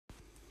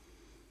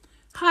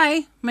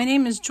Hi, my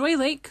name is Joy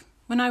Lake.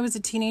 When I was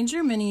a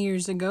teenager many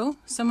years ago,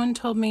 someone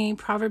told me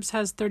Proverbs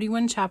has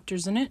 31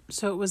 chapters in it,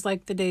 so it was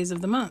like the days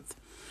of the month.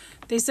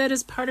 They said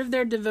as part of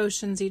their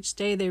devotions each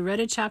day, they read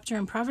a chapter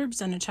in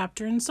Proverbs and a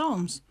chapter in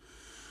Psalms.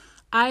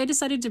 I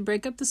decided to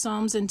break up the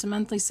Psalms into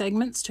monthly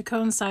segments to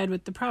coincide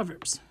with the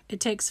Proverbs. It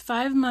takes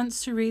 5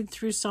 months to read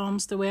through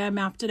Psalms the way I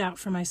mapped it out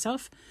for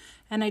myself,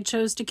 and I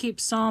chose to keep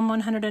Psalm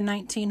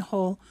 119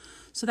 whole,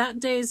 so that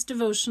day's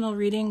devotional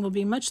reading will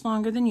be much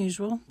longer than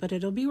usual, but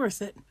it'll be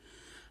worth it.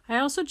 I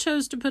also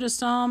chose to put a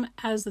psalm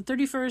as the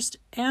 31st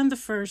and the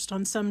 1st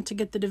on some to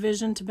get the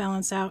division to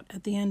balance out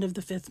at the end of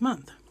the 5th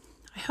month.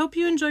 I hope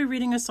you enjoy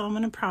reading a psalm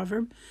and a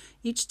proverb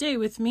each day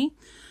with me.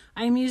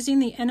 I am using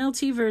the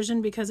NLT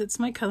version because it's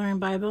my coloring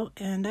Bible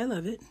and I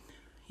love it.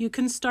 You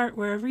can start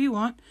wherever you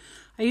want.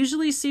 I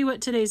usually see what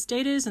today's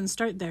date is and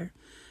start there.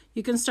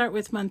 You can start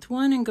with month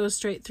 1 and go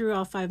straight through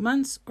all 5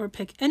 months, or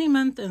pick any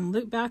month and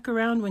loop back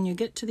around when you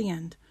get to the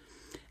end.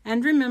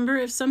 And remember,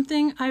 if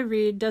something I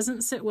read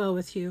doesn't sit well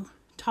with you,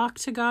 talk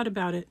to God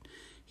about it.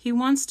 He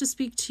wants to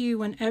speak to you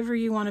whenever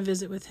you want to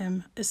visit with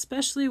him,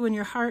 especially when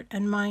your heart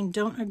and mind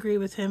don't agree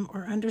with him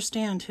or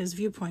understand his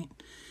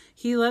viewpoint.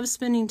 He loves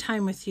spending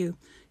time with you.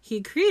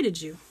 He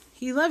created you.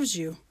 He loves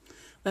you.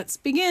 Let's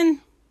begin.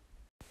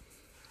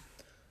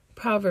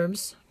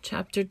 Proverbs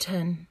chapter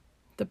 10.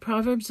 The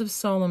Proverbs of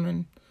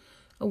Solomon.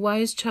 A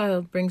wise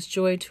child brings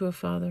joy to a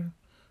father.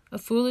 A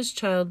foolish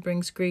child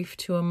brings grief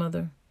to a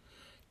mother.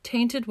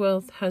 Tainted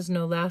wealth has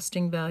no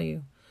lasting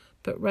value,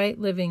 but right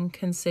living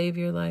can save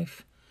your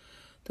life.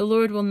 The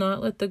Lord will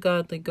not let the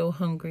godly go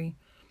hungry,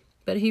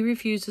 but he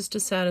refuses to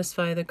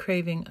satisfy the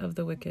craving of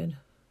the wicked.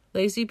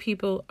 Lazy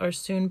people are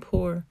soon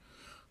poor.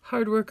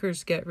 Hard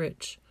workers get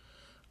rich.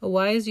 A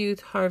wise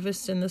youth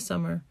harvests in the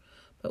summer,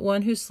 but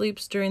one who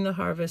sleeps during the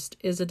harvest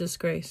is a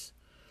disgrace.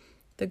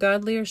 The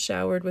godly are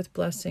showered with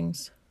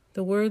blessings.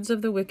 The words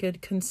of the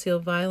wicked conceal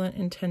violent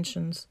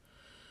intentions.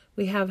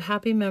 We have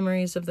happy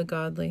memories of the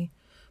godly,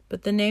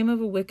 but the name of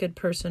a wicked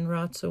person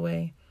rots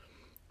away.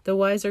 The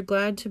wise are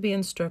glad to be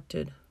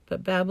instructed,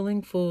 but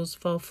babbling fools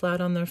fall flat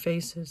on their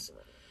faces.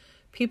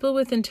 People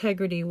with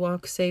integrity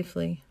walk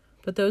safely,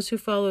 but those who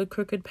follow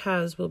crooked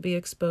paths will be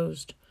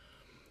exposed.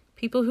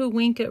 People who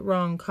wink at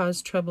wrong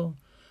cause trouble,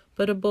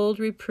 but a bold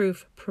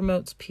reproof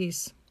promotes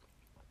peace.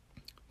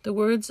 The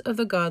words of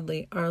the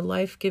godly are a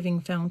life-giving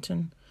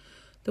fountain.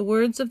 The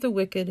words of the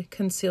wicked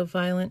conceal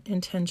violent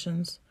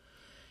intentions.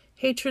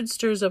 Hatred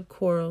stirs up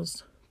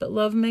quarrels, but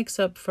love makes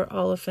up for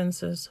all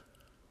offenses.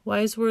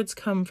 Wise words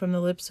come from the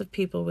lips of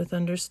people with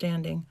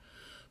understanding,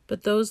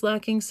 but those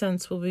lacking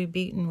sense will be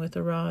beaten with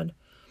a rod.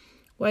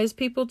 Wise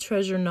people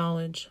treasure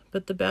knowledge,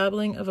 but the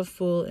babbling of a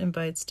fool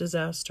invites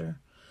disaster.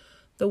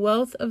 The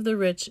wealth of the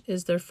rich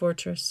is their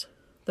fortress.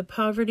 The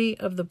poverty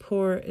of the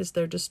poor is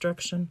their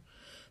destruction.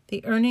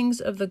 The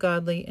earnings of the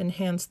godly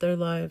enhance their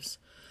lives,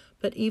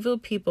 but evil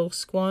people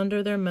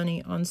squander their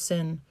money on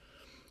sin.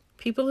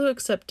 People who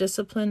accept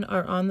discipline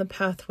are on the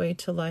pathway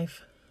to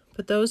life,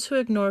 but those who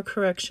ignore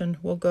correction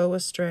will go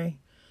astray.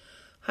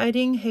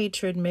 Hiding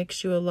hatred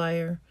makes you a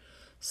liar.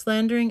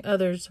 Slandering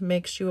others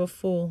makes you a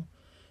fool.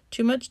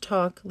 Too much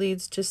talk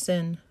leads to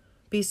sin.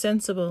 Be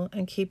sensible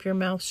and keep your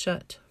mouth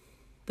shut.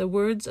 The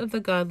words of the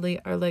godly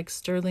are like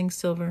sterling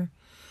silver.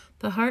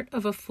 The heart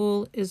of a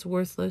fool is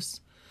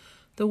worthless.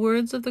 The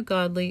words of the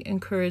godly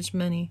encourage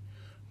many,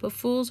 but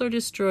fools are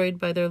destroyed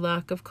by their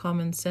lack of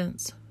common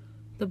sense.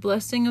 The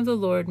blessing of the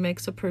Lord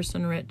makes a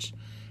person rich,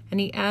 and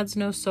he adds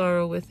no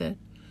sorrow with it.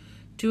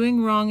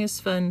 Doing wrong is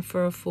fun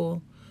for a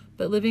fool,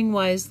 but living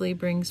wisely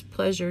brings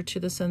pleasure to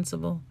the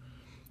sensible.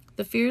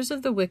 The fears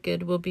of the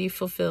wicked will be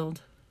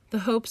fulfilled. The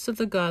hopes of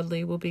the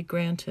godly will be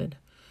granted.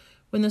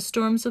 When the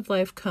storms of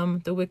life come,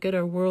 the wicked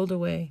are whirled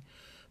away,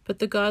 but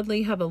the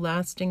godly have a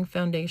lasting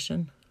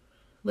foundation.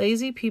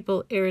 Lazy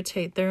people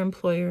irritate their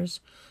employers,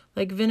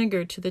 like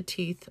vinegar to the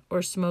teeth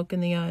or smoke in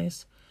the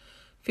eyes.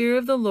 Fear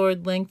of the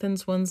Lord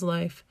lengthens one's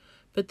life,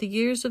 but the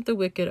years of the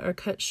wicked are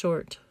cut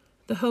short.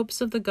 The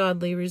hopes of the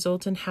godly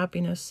result in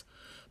happiness,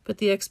 but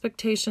the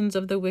expectations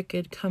of the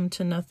wicked come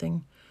to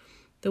nothing.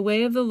 The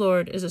way of the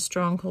Lord is a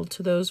stronghold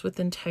to those with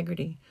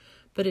integrity,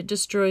 but it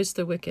destroys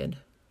the wicked.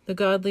 The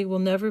godly will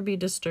never be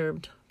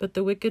disturbed, but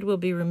the wicked will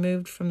be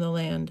removed from the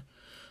land.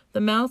 The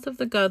mouth of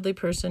the godly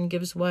person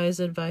gives wise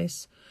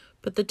advice,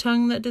 but the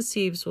tongue that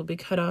deceives will be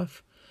cut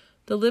off.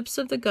 The lips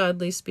of the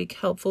godly speak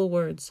helpful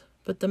words,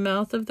 but the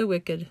mouth of the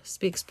wicked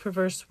speaks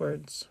perverse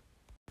words.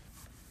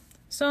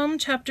 Psalm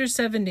chapter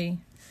 70.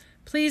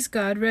 Please,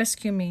 God,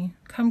 rescue me.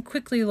 Come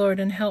quickly, Lord,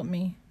 and help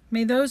me.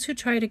 May those who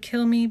try to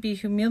kill me be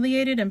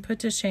humiliated and put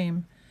to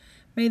shame.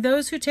 May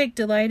those who take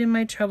delight in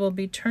my trouble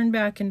be turned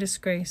back in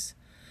disgrace.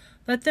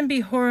 Let them be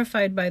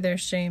horrified by their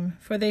shame,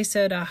 for they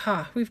said,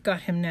 "Aha, we've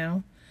got him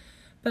now."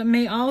 But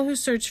may all who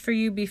search for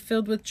you be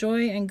filled with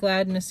joy and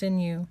gladness in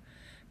you.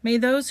 May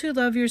those who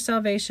love your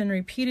salvation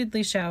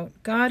repeatedly shout,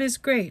 "God is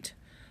great."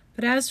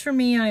 But as for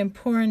me, I am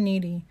poor and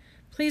needy.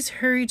 Please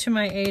hurry to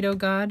my aid, O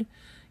God.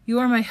 You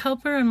are my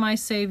helper and my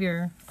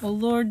Savior. O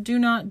Lord, do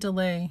not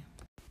delay.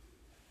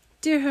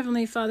 Dear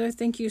Heavenly Father,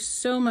 thank you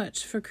so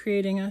much for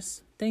creating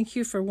us. Thank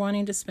you for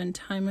wanting to spend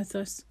time with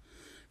us.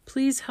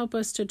 Please help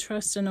us to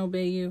trust and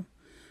obey you.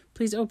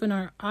 Please open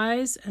our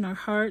eyes and our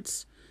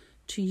hearts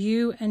to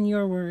you and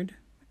your word.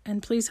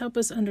 And please help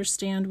us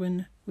understand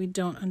when we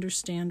don't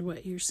understand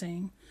what you're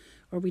saying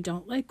or we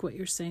don't like what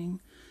you're saying.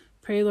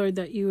 Pray, Lord,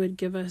 that you would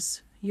give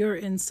us your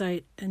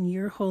insight and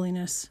your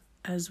holiness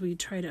as we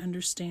try to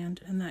understand,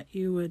 and that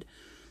you would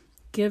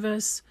give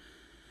us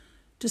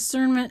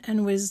discernment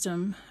and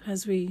wisdom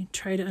as we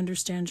try to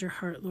understand your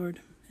heart,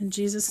 Lord. In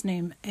Jesus'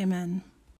 name, amen.